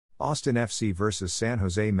Austin FC vs San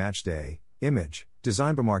Jose Matchday. Image,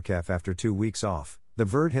 designed by Markef. After 2 weeks off, the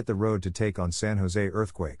Verde hit the road to take on San Jose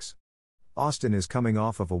Earthquakes. Austin is coming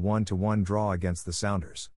off of a 1-1 draw against the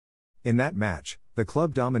Sounders. In that match, the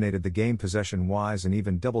club dominated the game possession-wise and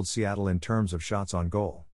even doubled Seattle in terms of shots on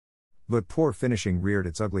goal. But poor finishing reared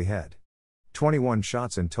its ugly head. 21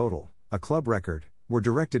 shots in total, a club record, were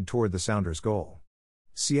directed toward the Sounders' goal.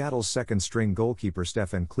 Seattle's second-string goalkeeper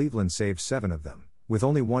Stefan Cleveland saved 7 of them, with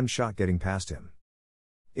only 1 shot getting past him.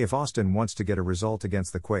 If Austin wants to get a result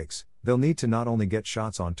against the Quakes, they'll need to not only get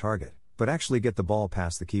shots on target, but actually get the ball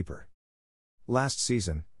past the keeper. Last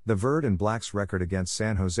season, the Verde and Blacks' record against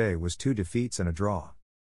San Jose was 2 defeats and a draw.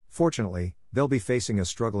 Fortunately, they'll be facing a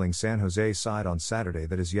struggling San Jose side on Saturday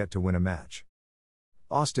that is yet to win a match.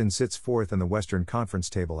 Austin sits 4th in the Western Conference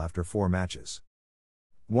table after 4 matches.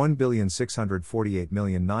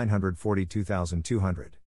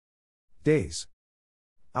 1,648,942,200 days.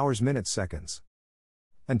 Hours, minutes, seconds.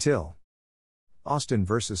 Until Austin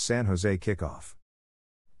vs San Jose kickoff.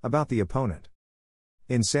 About the opponent.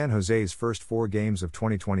 In San Jose's first 4 games of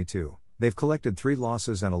 2022, they've collected 3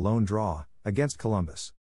 losses and a lone draw, against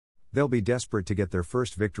Columbus. They'll be desperate to get their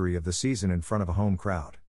first victory of the season in front of a home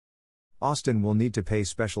crowd. Austin will need to pay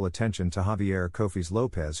special attention to Javier Cofis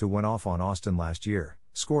Lopez, who went off on Austin last year,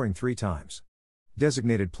 scoring 3 times.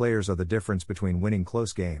 Designated players are the difference between winning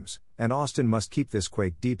close games, and Austin must keep this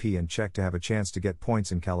Quake DP in check to have a chance to get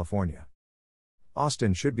points in California.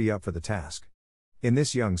 Austin should be up for the task. In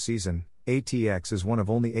this young season, ATX is one of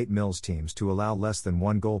only 8 Mills teams to allow less than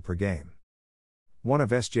 1 goal per game. One of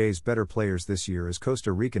SJ's better players this year is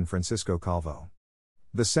Costa Rican Francisco Calvo.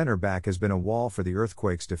 The center back has been a wall for the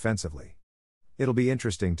Earthquakes defensively. It'll be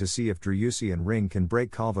interesting to see if Driussi and Ring can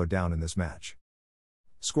break Calvo down in this match.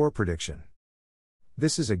 Score prediction.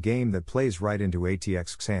 This is a game that plays right into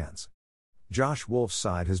ATX's hands. Josh Wolf's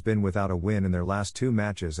side has been without a win in their last 2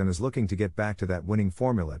 matches and is looking to get back to that winning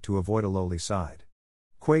formula to avoid a lowly side.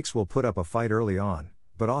 Quakes will put up a fight early on,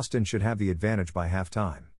 but Austin should have the advantage by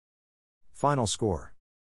halftime. Final score.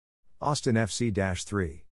 Austin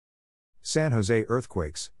FC-3. San Jose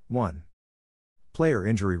Earthquakes, 1. Player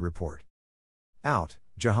injury report. Out,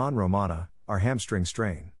 Jahan Romana, our hamstring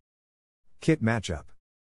strain. Kit matchup.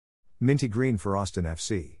 Minty green for Austin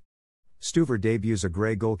FC. Stuver debuts a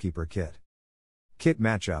gray goalkeeper kit. Kit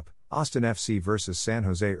matchup, Austin FC vs San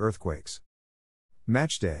Jose Earthquakes.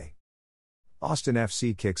 Matchday. Austin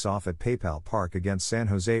FC kicks off at PayPal Park against San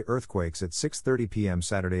Jose Earthquakes at 6:30 p.m.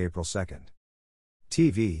 Saturday, April 2nd.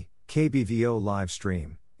 TV, KBVO live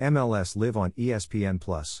stream, MLS Live on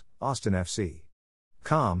ESPN+, Austin FC.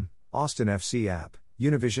 Com, Austin FC app,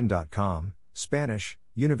 Univision.com, Spanish,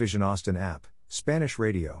 Univision Austin app, Spanish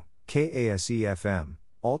radio, KASE FM,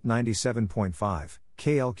 Alt 97.5,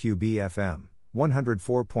 KLQB FM,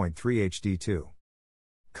 104.3 HD2.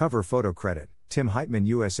 Cover photo credit, Tim Heitman,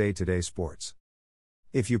 USA Today Sports.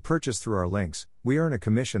 If you purchase through our links, we earn a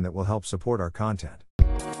commission that will help support our content.